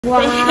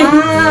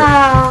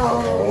Wow!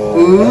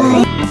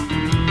 Ooh!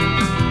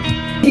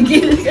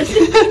 Gigil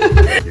kasi.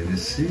 Gonna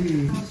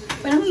see.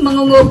 Parang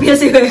mangungopia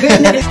si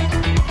Wewen.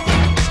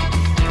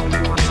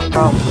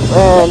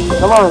 And,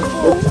 come on.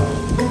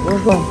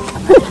 Let's go.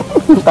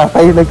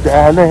 Tatay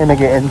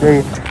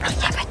nag-e-enjoy.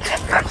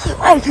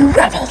 Are you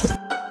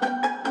ready?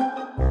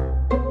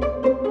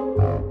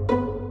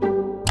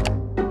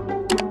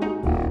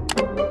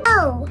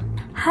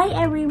 Hi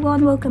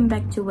everyone! Welcome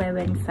back to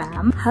Wewen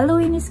Fam.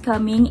 Halloween is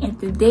coming and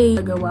today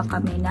gagawa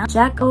kami ng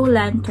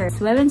Jack-o'-lantern.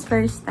 It's Wewen's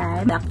first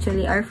time.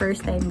 Actually, our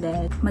first time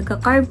din.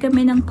 Magka-carve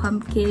kami ng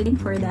pumpkin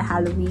for the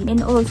Halloween.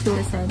 And also,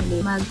 sa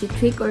Sunday,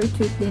 mag-trick or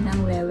treat din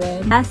ng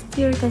Wewen. Last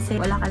year kasi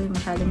wala kami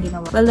masyadong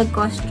ginawa. Well,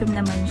 nag-costume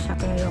naman siya.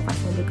 Pero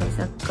kasi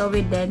because of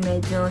COVID din,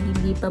 medyo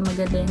hindi pa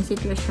maganda yung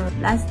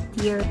sitwasyon last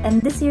year. And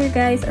this year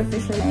guys,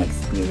 official na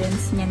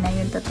experience niya na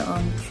yung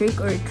totoong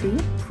trick or treat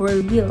for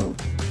real.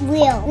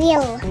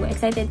 So,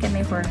 excited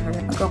kami for her.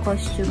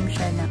 Magko-costume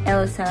siya na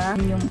Elsa,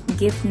 yung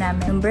gift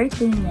namin, yung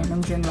birthday niya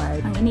nung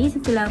January. Ang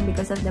iniisip ko lang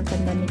because of the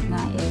pandemic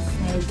nga is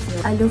medyo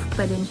aloof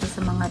pa din siya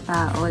sa mga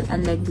tao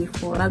unlike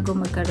before. Bago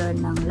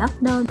magkaroon ng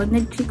lockdown, pag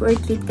nag-trick or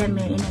treat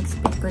kami,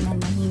 in-expect ko na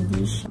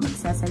hindi siya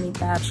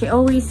magsasalita. She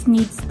always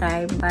needs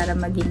time para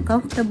maging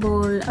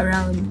comfortable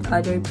around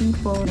other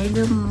people.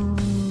 Medyo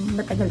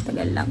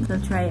matagal-tagal lang. So,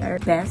 try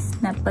our best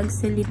na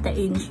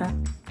pagsalitain siya.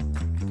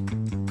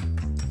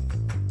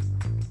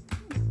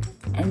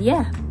 And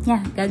yeah,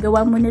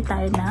 gagawa muna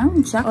tayo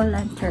ng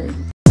Jack-o'-lantern.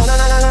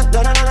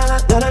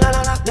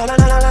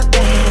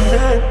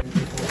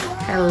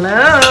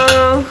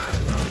 Hello!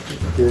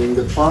 Getting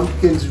the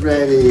pumpkins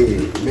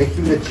ready.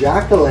 Making the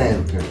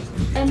jack-o'-lantern.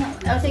 Ano?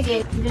 Oh,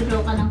 sige.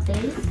 Draw ka ng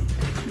face.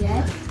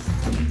 Yes.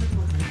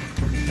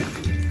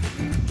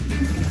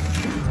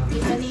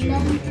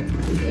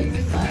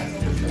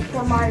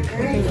 The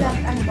marker.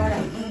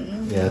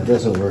 Yeah, it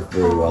doesn't work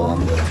very well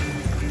on the...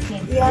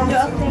 Yeah.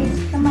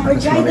 Or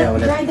dry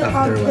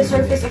the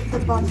surface of the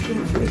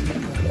pumpkin first.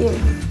 Here.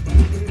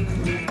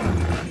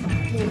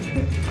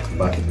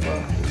 But,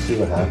 see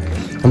what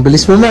happens. Ang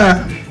bilis mo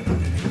na.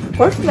 Of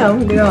course no.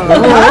 Bilis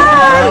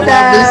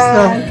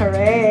na.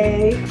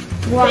 Hooray!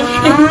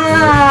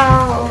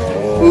 Wow!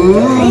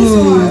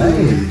 Ooh,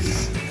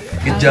 nice.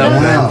 Good job,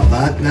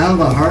 Now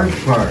the hard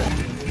part.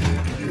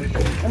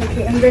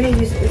 Okay, I'm gonna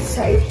use this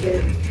side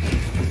here.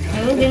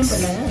 Ano din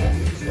pala?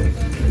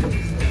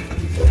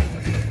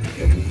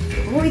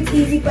 Oh, it's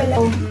easy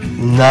pala.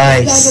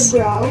 Nice.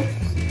 Like a brow.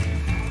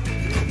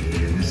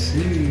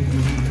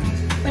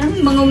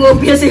 Parang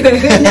mangungopia si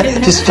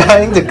Wewen. Just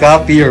trying to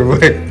copy your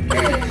work.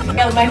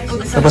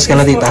 Tapos ka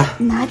na, tita?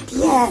 Not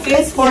yet.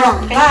 Let's go.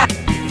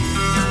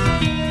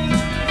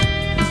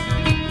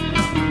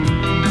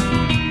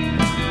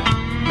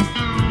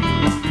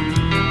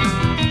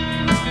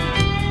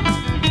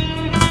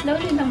 Slow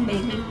din lang,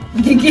 baby.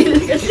 Gigil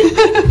kasi.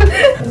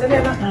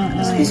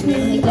 Excuse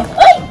me.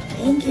 Ay!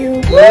 Thank you.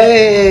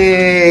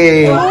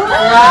 Yay! Wow!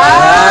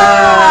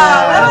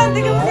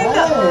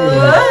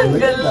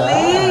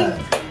 Galing!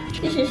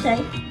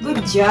 Shy. Good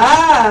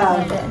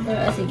job!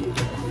 Sige.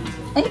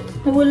 Ay,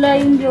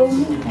 nawala yung jaw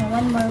mo.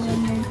 One more.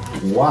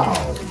 Wow.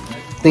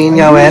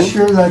 Tingin nga, Wen? I'm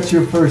sure that's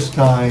your first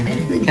time.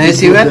 Can I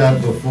see You did Wen? that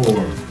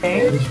before.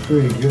 That's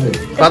pretty good.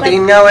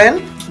 Patingin nga, Wen?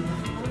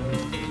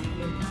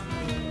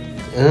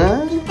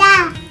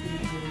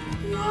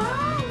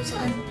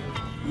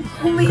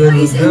 Oh my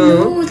eyes and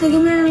nose.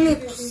 Lagyan mo ng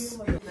lips.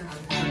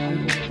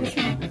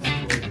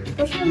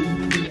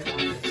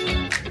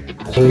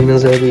 Tingin na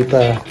sa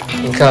tita.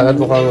 Ang kakad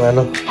mo kang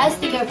ano.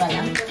 Sticker pa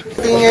lang.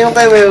 Tingin nga yung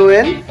kay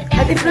Wewen?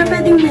 At if na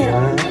pwedeng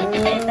meron.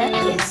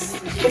 Yes.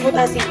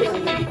 Puputasin ko.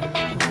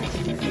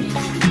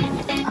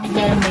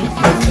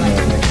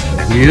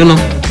 Yun o.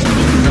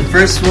 The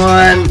first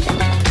one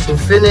to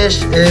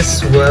finish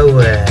is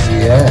Wewen.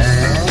 Yes.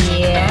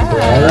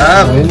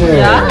 Yeah.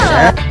 Winner.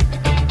 Yeah.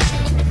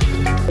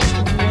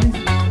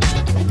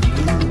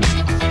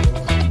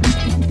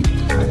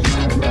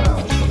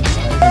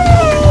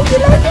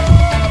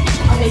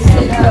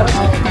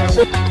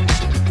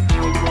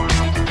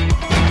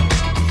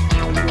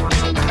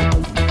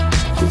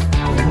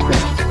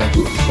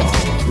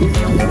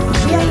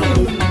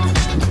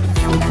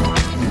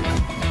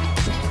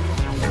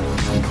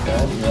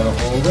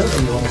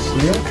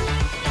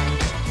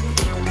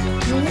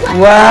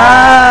 Wow!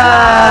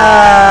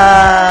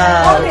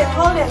 Hold it,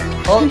 hold it.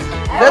 Oh,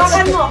 that's...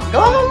 Hawakan mo. Go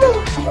on.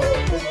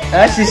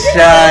 Ah, she's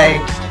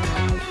shy.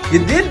 You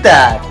did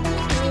that.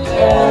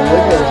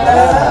 Look at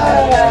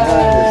that.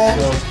 That is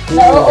so cool.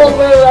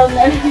 Na-overwhelm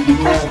na.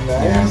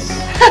 Nice.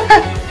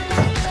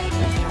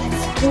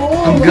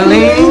 Ang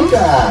galing. Look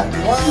at that.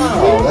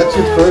 Wow, that's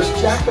your first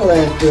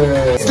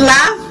jack-o'-lantern.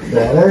 Laugh?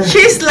 Better.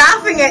 She's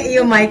laughing at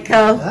you,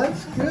 Michael.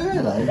 That's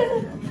good.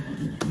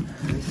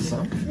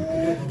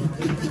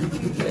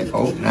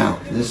 Oh, now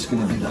this is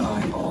gonna be the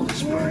eyeball. This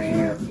part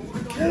here.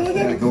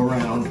 Gotta go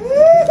around.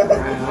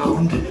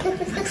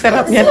 Ang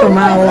sarap niya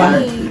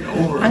tumawa.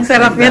 Ang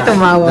sarap niya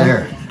tumawa.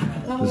 There.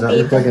 Does that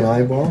look like an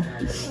eyeball?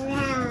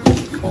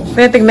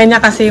 Pero tignan niya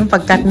kasi yung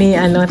pagkat ni,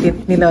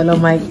 ni Lolo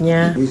Mike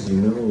niya. His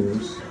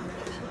nose.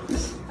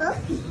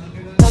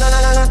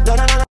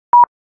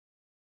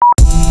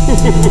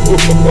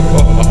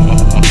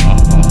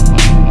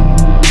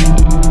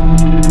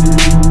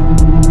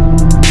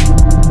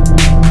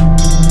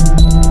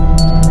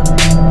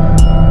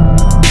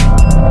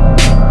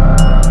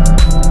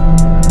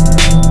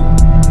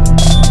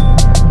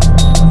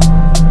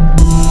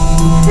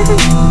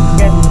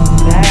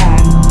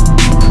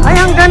 Ay,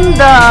 ang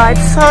ganda!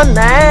 It's so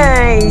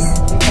nice!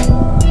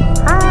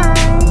 Hi!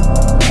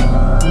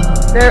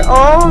 They're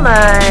all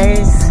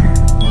nice!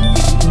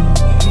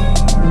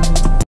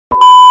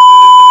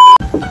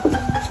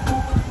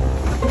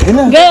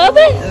 Go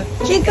open!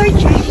 Trick or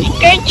treat! Trick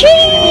or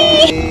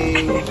treat!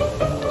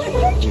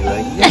 You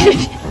like that?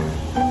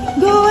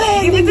 Go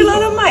ahead! Give it to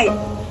Lolo Mike!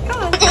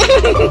 Come on!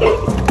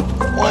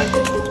 1,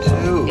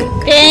 2.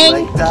 Thank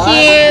Like that?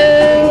 you!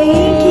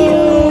 Thank you!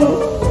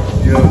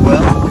 You're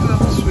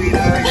welcome,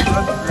 sweetheart. You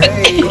look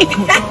great.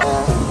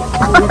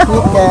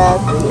 Repeat that.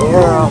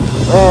 Yeah.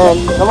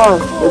 And come on.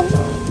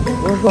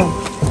 Let's go.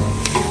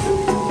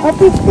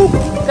 Happy stick!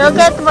 Go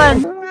get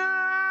one!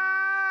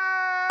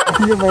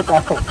 Hindi may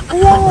tao.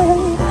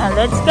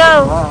 Let's go!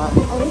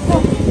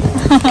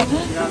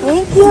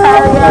 Thank you.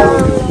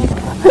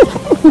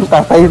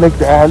 Tatay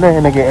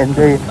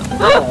nag-enjoy.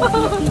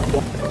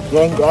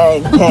 Gang,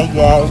 gang, gang,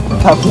 gang.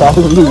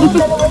 Kaplali.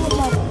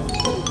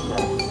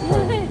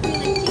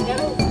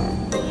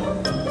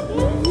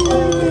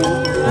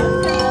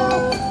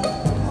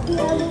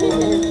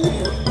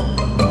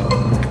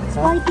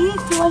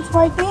 Smarties? You want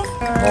Smarties?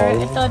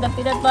 Ito, the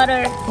peanut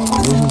butter.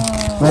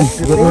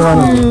 Nice. Good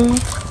one.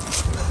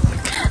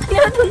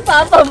 Yan yung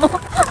papa mo.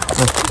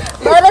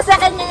 Para sa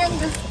kanya yung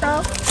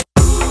gusto.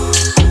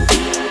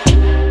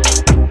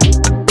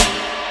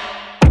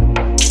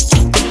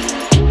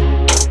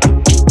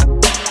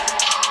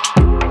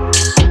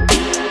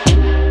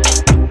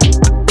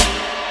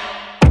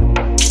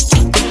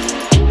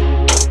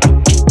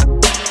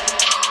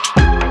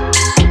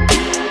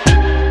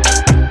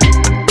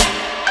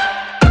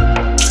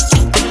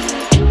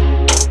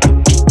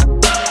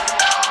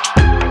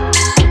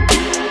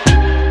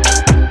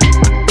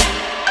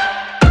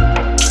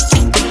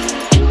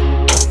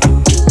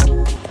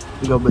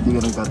 Ikaw ba't di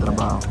ka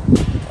nagtatrabaho?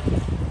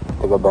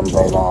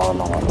 Taga-bantay lang ako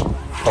ng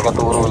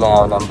taga-turo lang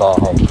ako ng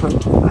bahay.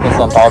 Kung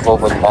saan tayo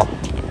pupunta?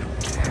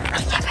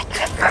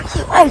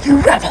 Are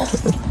you ready?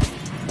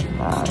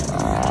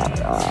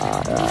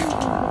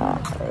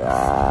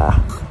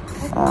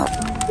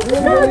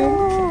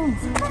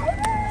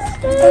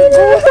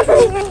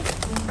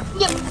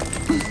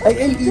 Ay,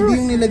 LED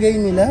yung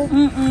nilagay nila?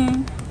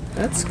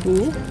 That's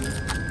cool.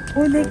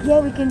 Oh, like,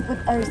 yeah, we can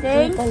put our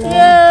Thank stick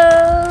you!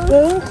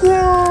 Thank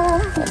you.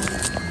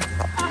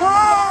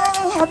 Hi,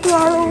 happy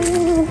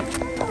Halloween.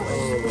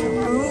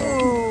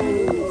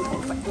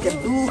 The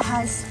blue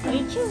has What do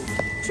you choose?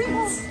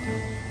 treats.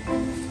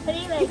 What do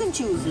you You like? can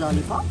choose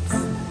lollipops.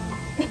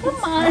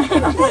 Come on!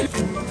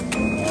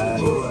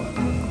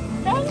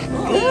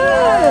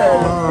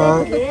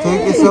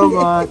 Thank you so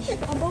much.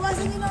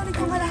 Bawasan niyo na ulit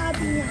yung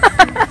kalahati niya.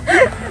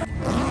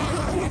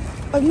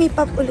 Pag may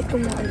pop ulit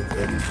kung ulit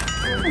yun.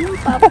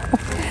 Anong pop?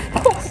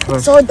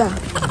 Soda.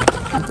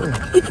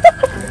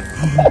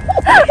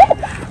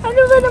 Ano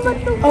ba naman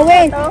ito? Oh,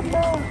 wait.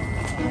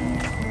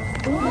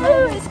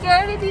 Oh,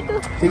 scary dito.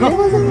 Sige.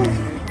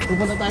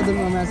 Pupunta tayo dun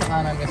mamaya sa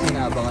kanan kasi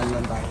naabangan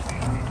lang tayo.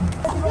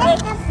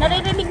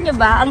 Naririnig niyo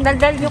ba? Ang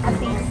daldal niyo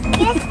kasi.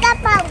 Yes,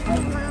 kapag.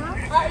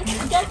 Oh,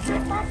 it's just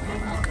your pop.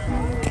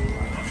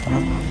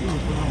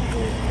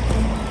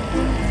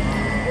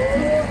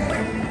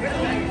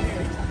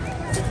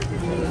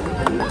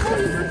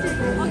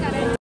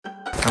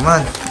 Come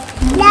on.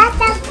 Lot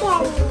of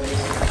candy.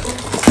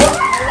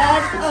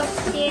 Lot of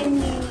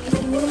candy.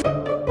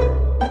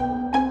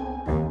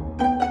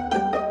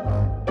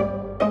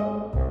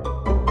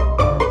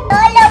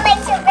 Lolo, may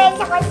surprise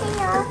ako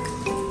sa'yo.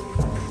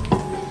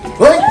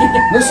 Hoy!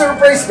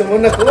 Na-surprise ka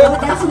muna ko.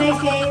 That's my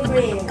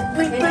favorite.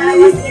 When I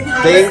was in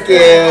high Thank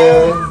you.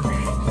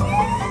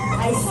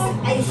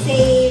 I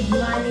saved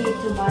money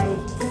to buy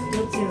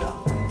Nutsiro.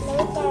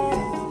 Later.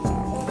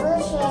 We'll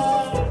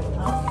share.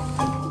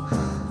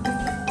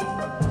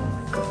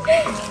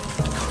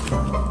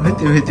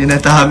 May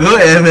tinatago.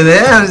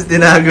 M&M's.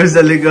 Tinago sa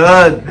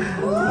likod.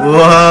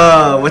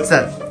 Wow. What's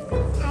that?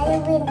 Are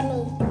you with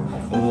me?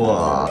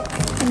 Wow.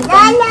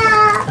 Lolo!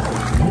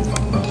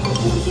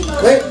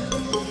 Wait.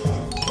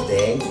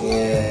 Thank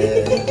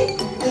you.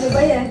 Ano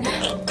ba yan?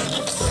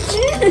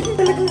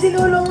 Talagang si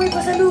Lolo may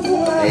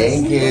pasalubong ha.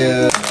 Thank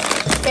you.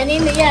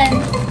 Kanino yan?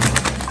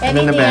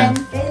 Kanino na ba yan?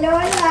 yan? Kay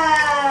Lola!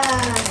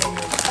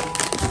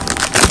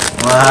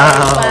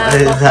 Wow.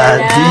 Ay,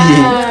 Daddy.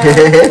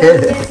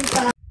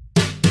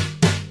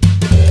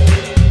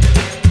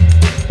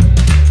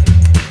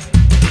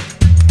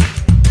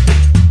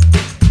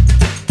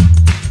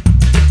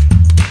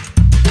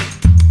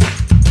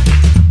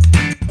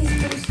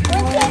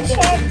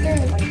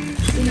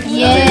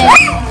 Yes.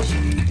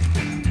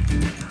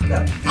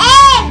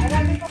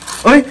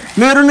 Oy,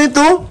 Meron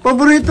ito?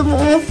 Paborito mo,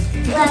 oh.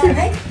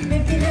 Ay,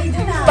 may Pinoy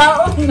doon ah.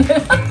 Baon.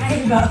 Ay,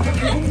 baon.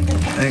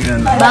 Ay,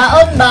 gano'n.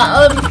 Baon,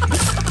 baon.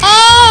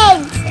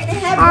 Can I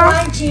have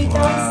one Cheetos?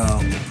 Wow.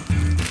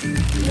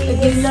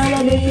 Yung lola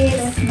de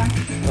Cheetos na.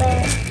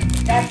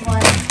 That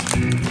one.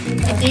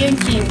 Ito yung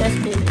Cheetos,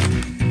 baby.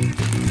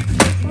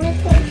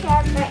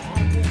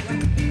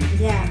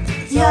 Yeah.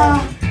 So,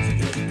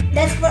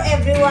 that's for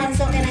everyone.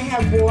 So, can I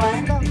have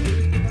one?